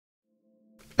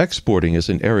Exporting is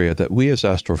an area that we as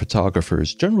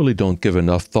astrophotographers generally don't give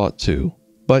enough thought to,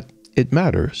 but it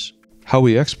matters. How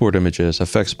we export images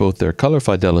affects both their color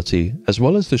fidelity as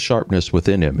well as the sharpness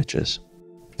within images.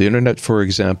 The internet, for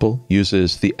example,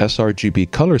 uses the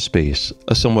sRGB color space,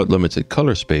 a somewhat limited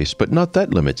color space, but not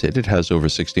that limited, it has over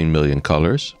 16 million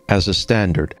colors, as a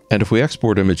standard. And if we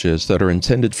export images that are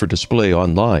intended for display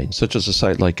online, such as a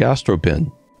site like Astro,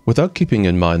 without keeping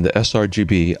in mind the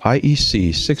sRGB IEC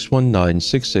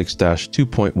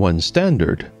 61966-2.1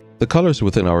 standard, the colors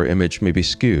within our image may be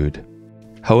skewed.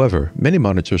 However, many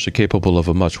monitors are capable of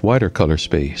a much wider color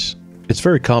space. It's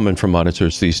very common for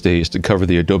monitors these days to cover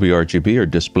the Adobe RGB or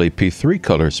Display P3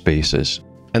 color spaces,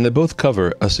 and they both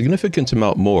cover a significant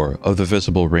amount more of the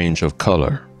visible range of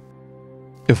color.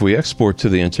 If we export to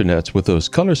the internet with those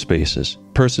color spaces,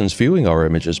 persons viewing our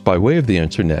images by way of the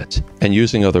internet and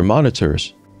using other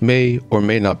monitors may or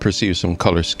may not perceive some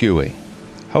color skewing.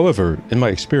 However, in my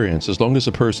experience, as long as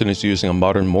a person is using a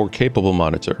modern, more capable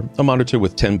monitor, a monitor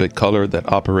with 10-bit color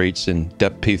that operates in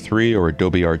depth P3 or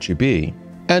Adobe RGB,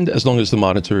 and as long as the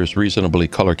monitor is reasonably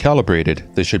color calibrated,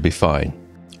 they should be fine.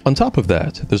 On top of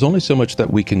that, there's only so much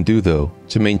that we can do though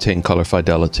to maintain color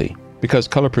fidelity, because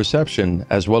color perception,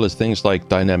 as well as things like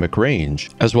dynamic range,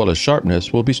 as well as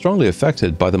sharpness, will be strongly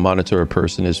affected by the monitor a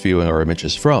person is viewing our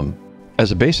images from. As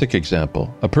a basic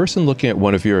example, a person looking at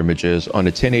one of your images on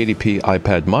a 1080p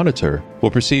iPad monitor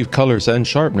will perceive colors and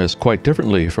sharpness quite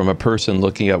differently from a person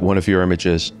looking at one of your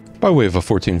images by way of a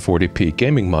 1440p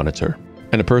gaming monitor.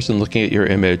 And a person looking at your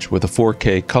image with a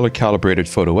 4K color-calibrated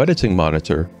photo editing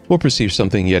monitor will perceive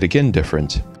something yet again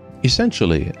different.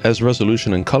 Essentially, as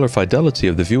resolution and color fidelity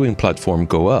of the viewing platform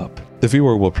go up, the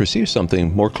viewer will perceive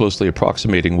something more closely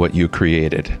approximating what you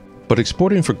created. But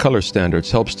exporting for color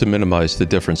standards helps to minimize the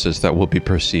differences that will be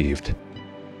perceived.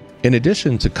 In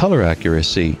addition to color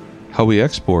accuracy, how we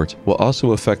export will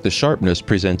also affect the sharpness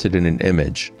presented in an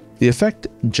image. The effect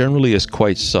generally is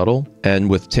quite subtle, and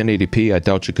with 1080p I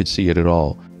doubt you could see it at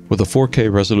all. With a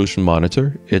 4K resolution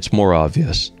monitor, it's more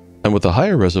obvious. And with a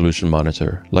higher resolution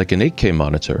monitor, like an 8K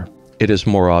monitor, it is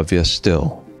more obvious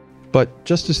still. But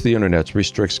just as the internet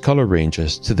restricts color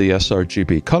ranges to the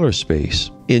sRGB color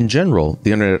space, in general,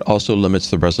 the internet also limits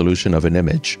the resolution of an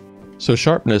image. So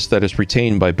sharpness that is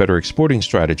retained by better exporting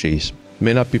strategies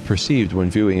may not be perceived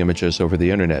when viewing images over the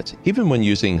internet, even when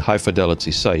using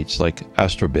high-fidelity sites like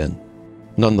Astro.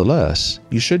 Nonetheless,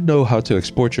 you should know how to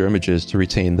export your images to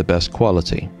retain the best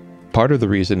quality. Part of the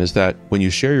reason is that when you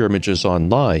share your images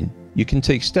online, you can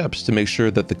take steps to make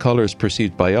sure that the colors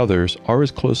perceived by others are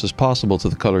as close as possible to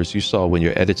the colors you saw when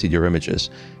you edited your images.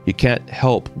 You can't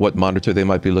help what monitor they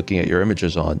might be looking at your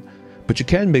images on, but you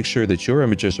can make sure that your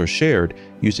images are shared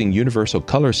using universal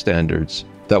color standards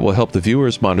that will help the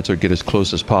viewer's monitor get as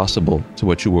close as possible to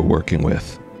what you were working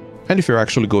with. And if you're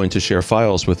actually going to share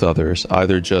files with others,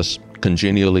 either just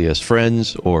congenially as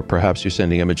friends, or perhaps you're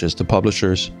sending images to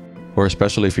publishers, or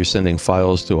especially if you're sending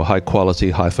files to a high-quality,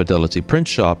 high-fidelity print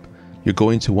shop, you're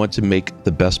going to want to make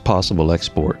the best possible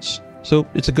exports. So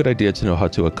it's a good idea to know how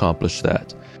to accomplish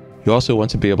that. You also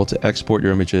want to be able to export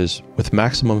your images with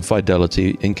maximum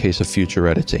fidelity in case of future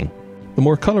editing. The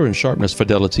more color and sharpness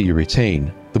fidelity you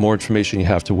retain, the more information you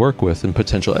have to work with in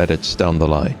potential edits down the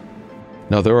line.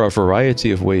 Now, there are a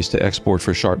variety of ways to export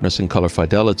for sharpness and color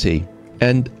fidelity,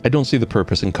 and I don't see the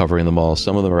purpose in covering them all.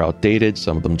 Some of them are outdated,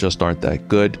 some of them just aren't that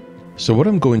good. So what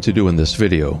I'm going to do in this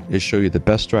video is show you the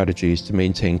best strategies to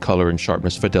maintain color and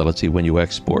sharpness fidelity when you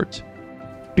export.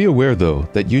 Be aware though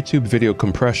that YouTube video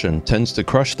compression tends to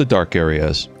crush the dark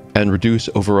areas and reduce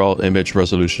overall image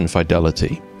resolution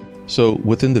fidelity. So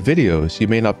within the videos, you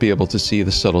may not be able to see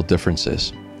the subtle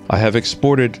differences. I have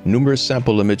exported numerous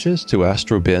sample images to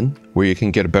Astro where you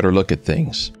can get a better look at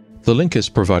things. The link is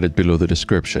provided below the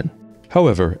description.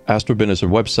 However, Astro is a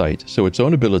website, so its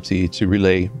own ability to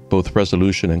relay both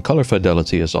resolution and color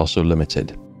fidelity is also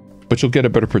limited. But you'll get a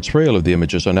better portrayal of the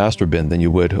images on Astro than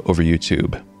you would over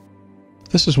YouTube.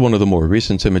 This is one of the more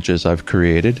recent images I've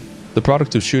created, the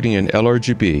product of shooting in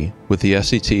LRGB with the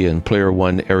SET and Player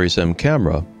One Aries M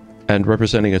camera, and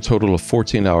representing a total of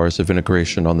 14 hours of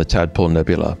integration on the Tadpole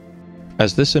Nebula.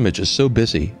 As this image is so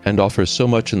busy and offers so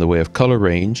much in the way of color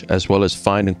range as well as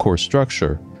fine and coarse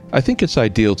structure, I think it's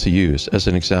ideal to use as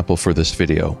an example for this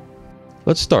video.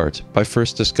 Let's start by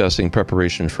first discussing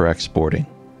preparation for exporting.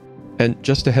 And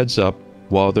just a heads up,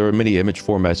 while there are many image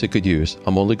formats you could use,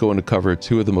 I'm only going to cover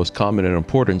two of the most common in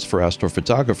importance for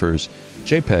astrophotographers,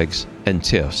 JPEGs and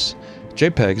TIFFs.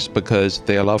 JPEGs because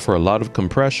they allow for a lot of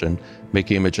compression,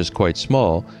 making images quite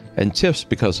small, and TIFFs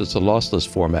because it's a lossless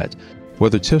format.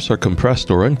 Whether TIFFs are compressed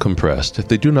or uncompressed,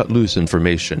 they do not lose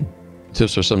information.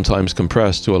 TIFFs are sometimes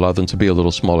compressed to allow them to be a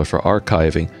little smaller for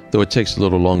archiving, though it takes a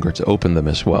little longer to open them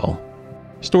as well.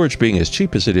 Storage being as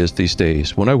cheap as it is these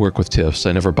days, when I work with TIFFs,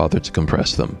 I never bother to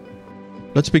compress them.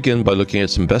 Let's begin by looking at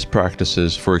some best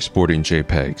practices for exporting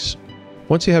JPEGs.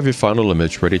 Once you have your final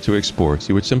image ready to export,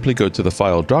 you would simply go to the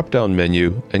File drop-down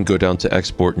menu and go down to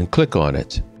Export and click on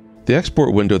it. The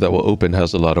export window that will open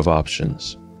has a lot of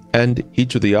options, and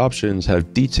each of the options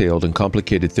have detailed and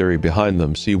complicated theory behind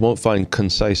them, so you won't find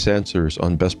concise answers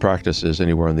on best practices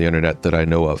anywhere on the internet that I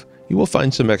know of. You will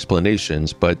find some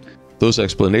explanations, but those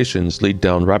explanations lead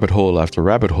down rabbit hole after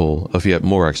rabbit hole of yet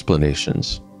more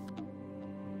explanations.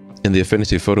 In the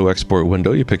Affinity Photo Export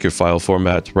window, you pick your file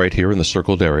format right here in the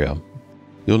circled area.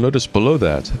 You'll notice below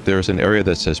that there is an area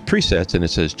that says Presets and it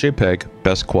says JPEG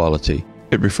Best Quality.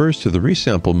 It refers to the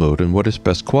resample mode, and what is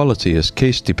best quality is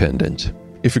case dependent.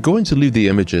 If you're going to leave the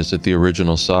images at the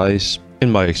original size, in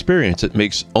my experience it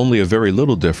makes only a very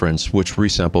little difference which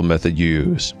resample method you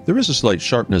use. There is a slight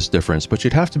sharpness difference, but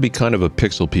you'd have to be kind of a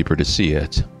pixel peeper to see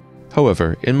it.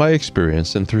 However, in my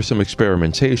experience and through some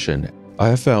experimentation, I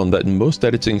have found that in most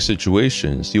editing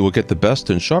situations you will get the best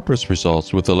and sharpest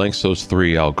results with the Lanczos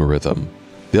 3 algorithm.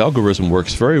 The algorithm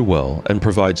works very well and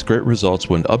provides great results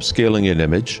when upscaling an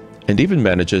image, and even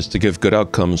manages to give good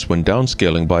outcomes when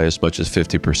downscaling by as much as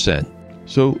 50%.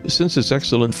 So, since it's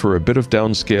excellent for a bit of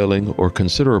downscaling or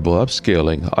considerable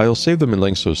upscaling, I'll save them in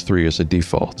Lanczos 3 as a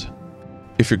default.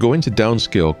 If you're going to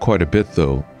downscale quite a bit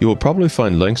though, you will probably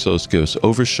find Lanczos gives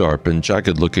oversharp and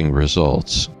jagged looking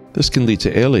results. This can lead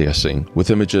to aliasing,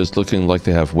 with images looking like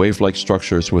they have wave-like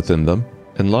structures within them,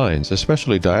 and lines,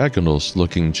 especially diagonals,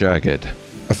 looking jagged.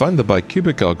 I find the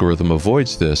bicubic algorithm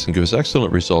avoids this and gives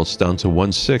excellent results down to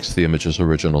 1/6 the image's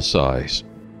original size.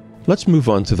 Let's move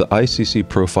on to the ICC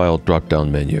Profile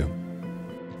drop-down menu.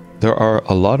 There are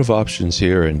a lot of options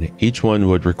here, and each one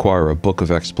would require a book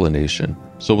of explanation,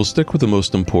 so we'll stick with the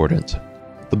most important.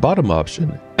 The bottom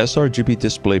option, sRGB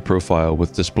Display Profile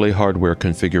with display hardware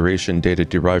configuration data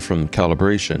derived from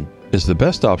calibration, is the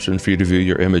best option for you to view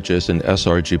your images in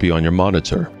sRGB on your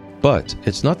monitor. But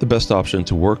it's not the best option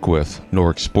to work with nor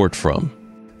export from.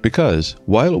 Because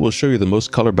while it will show you the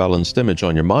most color balanced image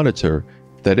on your monitor,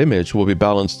 that image will be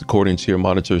balanced according to your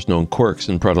monitor's known quirks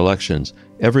and predilections.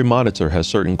 Every monitor has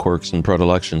certain quirks and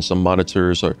predilections. Some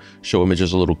monitors show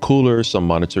images a little cooler, some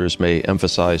monitors may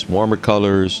emphasize warmer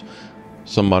colors,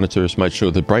 some monitors might show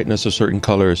the brightness of certain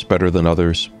colors better than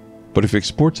others. But if you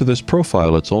export to this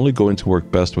profile, it's only going to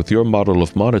work best with your model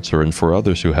of monitor and for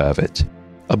others who have it.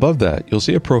 Above that, you'll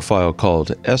see a profile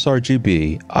called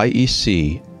sRGB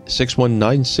IEC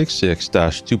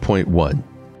 61966-2.1.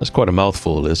 That's quite a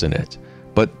mouthful, isn't it?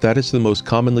 But that is the most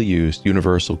commonly used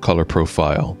universal color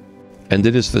profile, and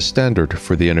it is the standard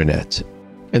for the internet.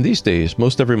 And these days,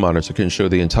 most every monitor can show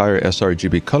the entire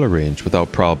sRGB color range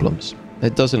without problems.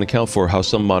 It doesn't account for how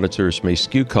some monitors may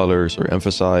skew colors or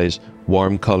emphasize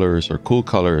warm colors or cool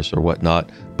colors or whatnot,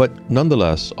 but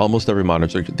nonetheless, almost every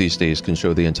monitor these days can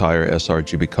show the entire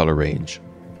sRGB color range.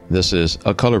 This is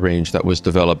a color range that was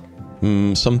developed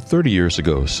some 30 years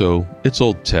ago, so it's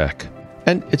old tech.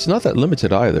 And it's not that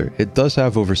limited either. It does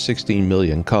have over 16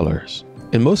 million colors.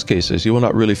 In most cases, you will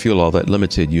not really feel all that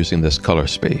limited using this color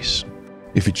space.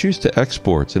 If you choose to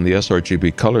export in the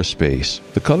sRGB color space,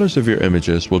 the colors of your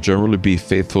images will generally be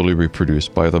faithfully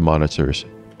reproduced by other monitors,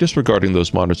 disregarding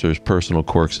those monitors' personal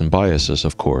quirks and biases,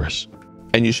 of course.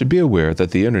 And you should be aware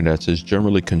that the internet is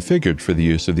generally configured for the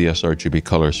use of the sRGB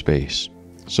color space.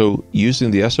 So, using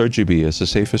the sRGB is the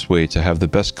safest way to have the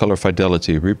best color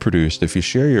fidelity reproduced if you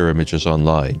share your images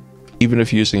online, even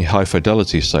if using high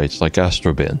fidelity sites like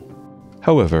Astro.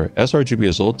 However, sRGB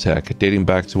is old tech, dating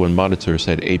back to when monitors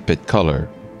had 8-bit color.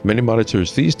 Many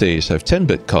monitors these days have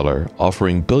 10-bit color,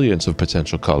 offering billions of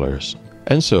potential colors.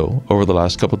 And so, over the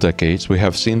last couple decades, we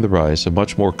have seen the rise of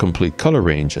much more complete color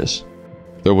ranges.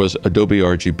 There was Adobe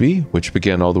RGB, which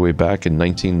began all the way back in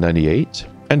 1998,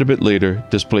 and a bit later,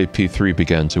 Display P3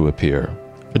 began to appear.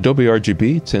 Adobe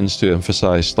RGB tends to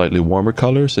emphasize slightly warmer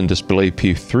colors, and Display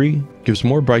P3 gives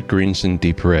more bright greens and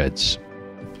deep reds.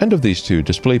 And of these two,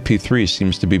 Display P3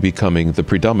 seems to be becoming the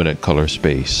predominant color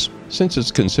space, since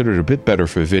it's considered a bit better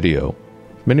for video.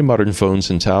 Many modern phones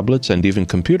and tablets and even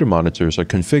computer monitors are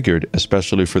configured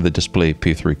especially for the Display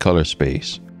P3 color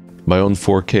space. My own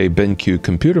 4K BenQ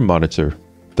computer monitor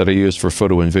that I use for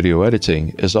photo and video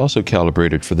editing is also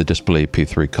calibrated for the Display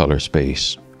P3 color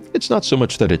space. It's not so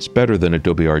much that it's better than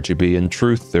Adobe RGB. In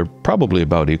truth, they're probably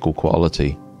about equal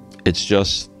quality. It's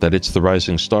just that it's the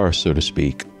rising star, so to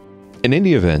speak. In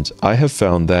any event, I have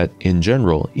found that, in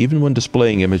general, even when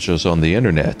displaying images on the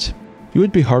internet, You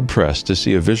would be hard-pressed to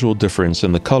see a visual difference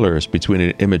in the colors between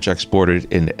an image exported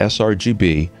in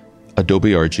sRGB,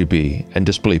 Adobe RGB, and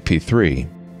Display P3.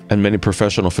 And many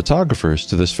professional photographers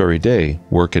to this very day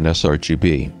work in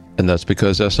sRGB. And that's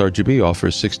because sRGB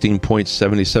offers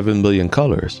 16.77 million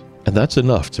colors, and that's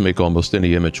enough to make almost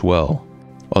any image well.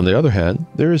 On the other hand,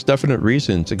 there is definite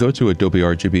reason to go to Adobe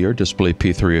RGB or Display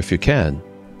P3 if you can.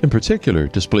 In particular,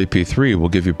 Display P3 will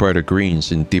give you brighter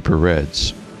greens and deeper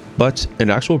reds. But in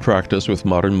actual practice with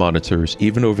modern monitors,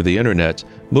 even over the internet,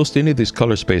 most any of these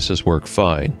color spaces work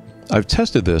fine. I've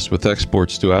tested this with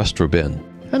exports to Astro,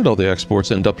 and all the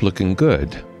exports end up looking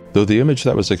good. Though the image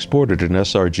that was exported in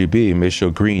sRGB may show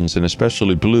greens and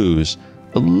especially blues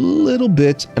a little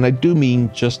bit, and I do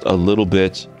mean just a little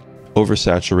bit,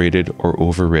 oversaturated or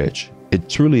overrich. It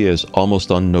truly is almost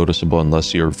unnoticeable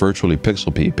unless you're virtually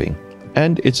pixel peeping.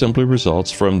 And it simply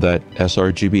results from that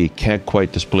sRGB can't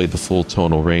quite display the full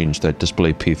tonal range that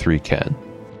Display P3 can.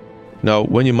 Now,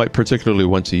 when you might particularly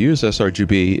want to use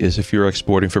sRGB is if you're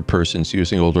exporting for persons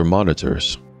using older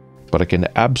monitors. But I can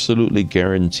absolutely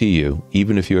guarantee you,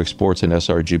 even if you export in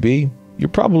sRGB, you're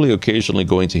probably occasionally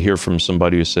going to hear from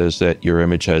somebody who says that your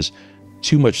image has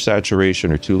too much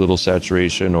saturation or too little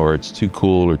saturation, or it's too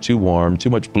cool or too warm, too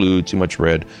much blue, too much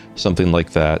red, something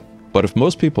like that. But if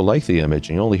most people like the image,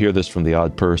 and you only hear this from the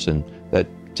odd person, that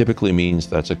typically means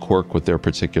that's a quirk with their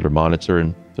particular monitor,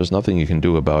 and there's nothing you can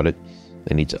do about it.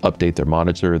 They need to update their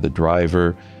monitor, the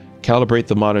driver, calibrate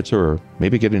the monitor, or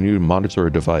maybe get a new monitor or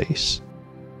device.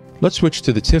 Let's switch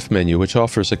to the TIFF menu, which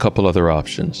offers a couple other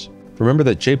options. Remember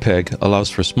that JPEG allows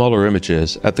for smaller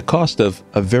images at the cost of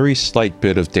a very slight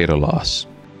bit of data loss,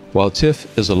 while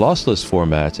TIFF is a lossless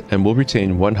format and will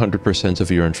retain 100% of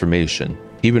your information,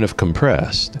 even if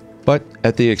compressed, but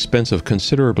at the expense of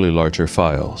considerably larger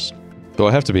files. Though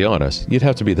I have to be honest, you'd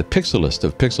have to be the pixelist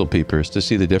of pixel peepers to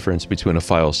see the difference between a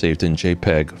file saved in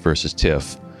JPEG versus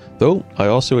TIFF, though I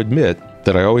also admit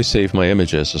that I always save my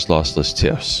images as lossless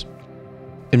TIFFs.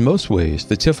 In most ways,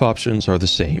 the TIFF options are the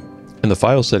same. In the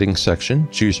File Settings section,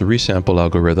 choose a resample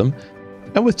algorithm,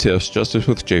 and with TIFFs, just as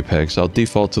with JPEGs, I'll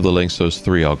default to the Linksys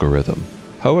 3 algorithm.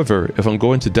 However, if I'm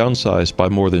going to downsize by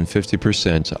more than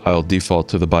 50%, I'll default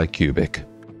to the bicubic.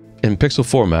 In pixel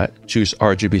format, choose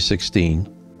RGB16.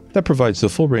 That provides the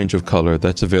full range of color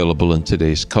that's available in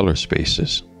today's color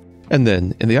spaces. And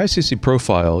then, in the ICC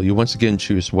profile, you once again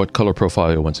choose what color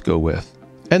profile you want to go with.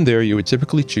 And there you would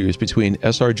typically choose between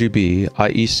sRGB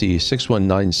IEC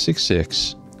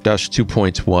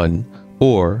 61966-2.1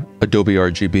 or Adobe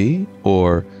RGB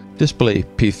or Display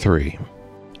P3.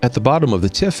 At the bottom of the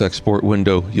TIFF export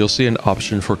window, you'll see an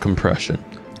option for compression.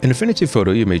 In Affinity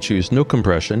Photo, you may choose no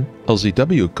compression,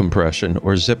 LZW compression,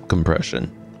 or zip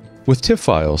compression. With TIFF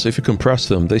files, if you compress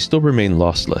them, they still remain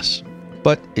lossless,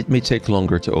 but it may take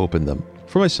longer to open them.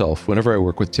 For myself, whenever I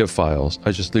work with TIFF files,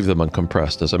 I just leave them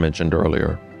uncompressed, as I mentioned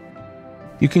earlier.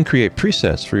 You can create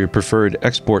presets for your preferred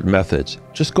export methods.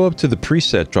 Just go up to the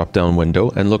Preset drop-down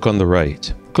window and look on the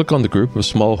right. Click on the group of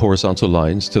small horizontal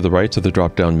lines to the right of the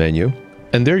drop-down menu,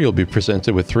 and there you'll be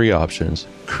presented with three options.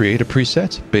 Create a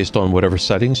preset based on whatever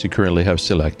settings you currently have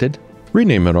selected,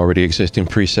 rename an already existing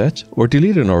preset, or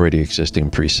delete an already existing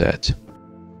preset.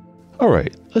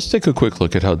 Alright, let's take a quick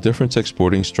look at how different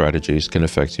exporting strategies can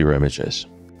affect your images.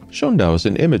 Shown now is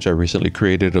an image I recently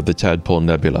created of the Tadpole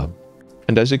Nebula.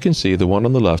 And as you can see, the one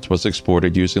on the left was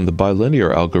exported using the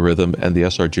bilinear algorithm and the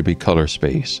sRGB color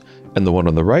space, and the one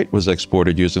on the right was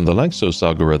exported using the Linksys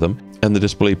algorithm and the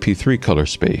Display P3 color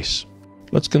space.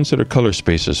 Let's consider color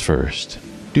spaces first.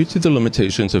 Due to the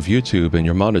limitations of YouTube and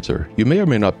your monitor, you may or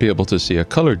may not be able to see a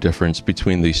color difference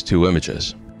between these two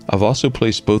images. I've also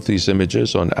placed both these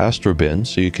images on Astro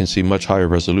so you can see much higher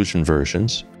resolution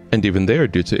versions, and even there,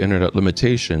 due to internet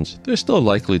limitations, they're still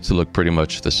likely to look pretty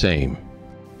much the same.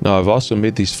 Now, I've also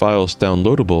made these files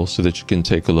downloadable so that you can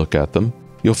take a look at them.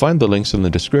 You'll find the links in the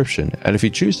description, and if you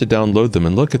choose to download them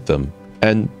and look at them,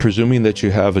 and presuming that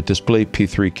you have a Display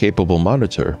P3 capable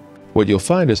monitor, what you'll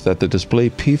find is that the Display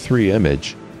P3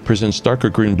 image presents darker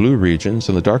green-blue regions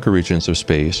in the darker regions of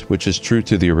space, which is true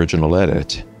to the original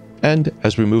edit. And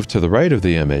as we move to the right of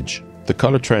the image, the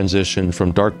color transition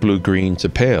from dark blue-green to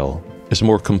pale is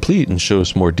more complete and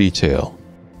shows more detail.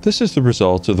 This is the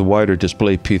result of the wider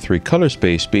Display P3 color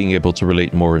space being able to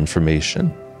relate more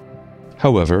information.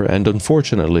 However, and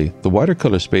unfortunately, the wider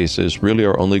color spaces really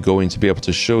are only going to be able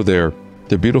to show their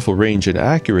beautiful range and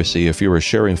accuracy if you are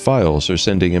sharing files or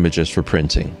sending images for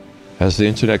printing. As the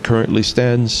internet currently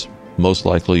stands, most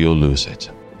likely you'll lose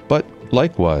it. But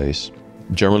likewise,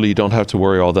 generally you don't have to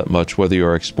worry all that much whether you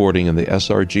are exporting in the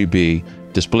sRGB,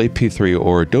 Display P3,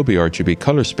 or Adobe RGB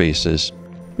color spaces,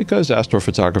 because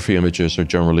astrophotography images are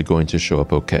generally going to show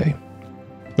up okay.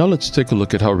 Now let's take a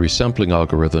look at how resampling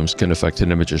algorithms can affect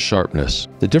an image's sharpness.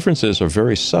 The differences are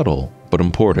very subtle, but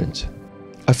important.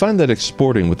 I find that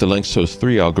exporting with the length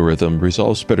 3 algorithm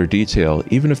resolves better detail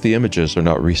even if the images are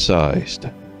not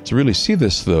resized. To really see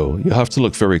this though, you have to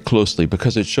look very closely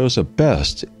because it shows up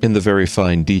best in the very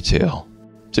fine detail.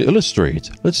 To illustrate,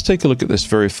 let's take a look at this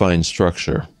very fine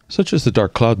structure, such as the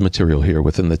dark cloud material here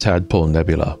within the Tadpole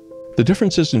Nebula. The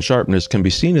differences in sharpness can be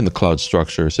seen in the cloud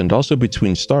structures and also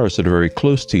between stars that are very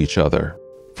close to each other.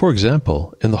 For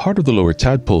example, in the heart of the lower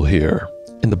tadpole here,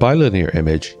 in the bilinear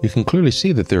image, you can clearly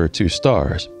see that there are 2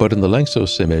 stars, but in the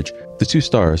Lanxos image, the 2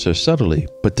 stars are subtly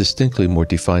but distinctly more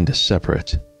defined as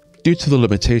separate. Due to the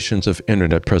limitations of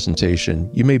internet presentation,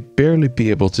 you may barely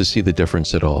be able to see the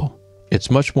difference at all.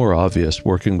 It's much more obvious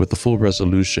working with the full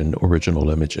resolution original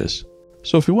images.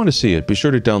 So if you want to see it, be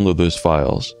sure to download those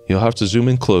files. You'll have to zoom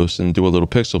in close and do a little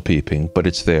pixel peeping, but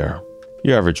it's there.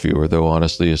 Your average viewer, though,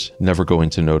 honestly, is never going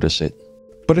to notice it.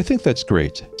 But I think that's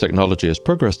great. Technology has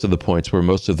progressed to the point where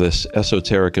most of this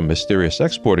esoteric and mysterious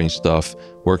exporting stuff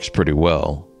works pretty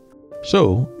well.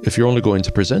 So, if you're only going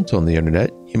to present on the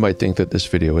internet, you might think that this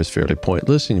video is fairly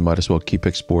pointless and you might as well keep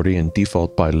exporting in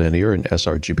default bilinear and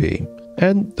sRGB.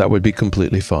 And that would be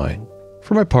completely fine.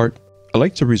 For my part, I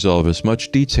like to resolve as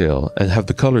much detail and have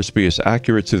the colors be as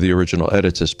accurate to the original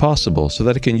edits as possible so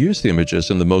that I can use the images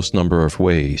in the most number of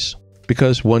ways.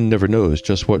 Because one never knows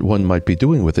just what one might be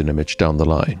doing with an image down the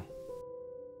line.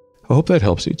 I hope that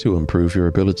helps you to improve your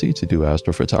ability to do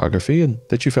astrophotography and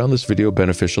that you found this video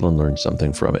beneficial and learned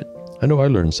something from it. I know I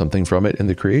learned something from it in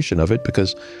the creation of it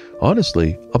because,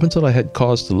 honestly, up until I had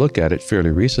cause to look at it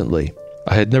fairly recently,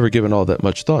 I had never given all that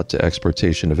much thought to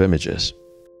exportation of images.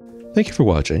 Thank you for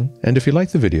watching, and if you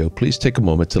liked the video, please take a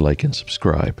moment to like and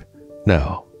subscribe.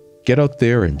 Now, get out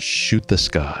there and shoot the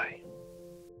sky.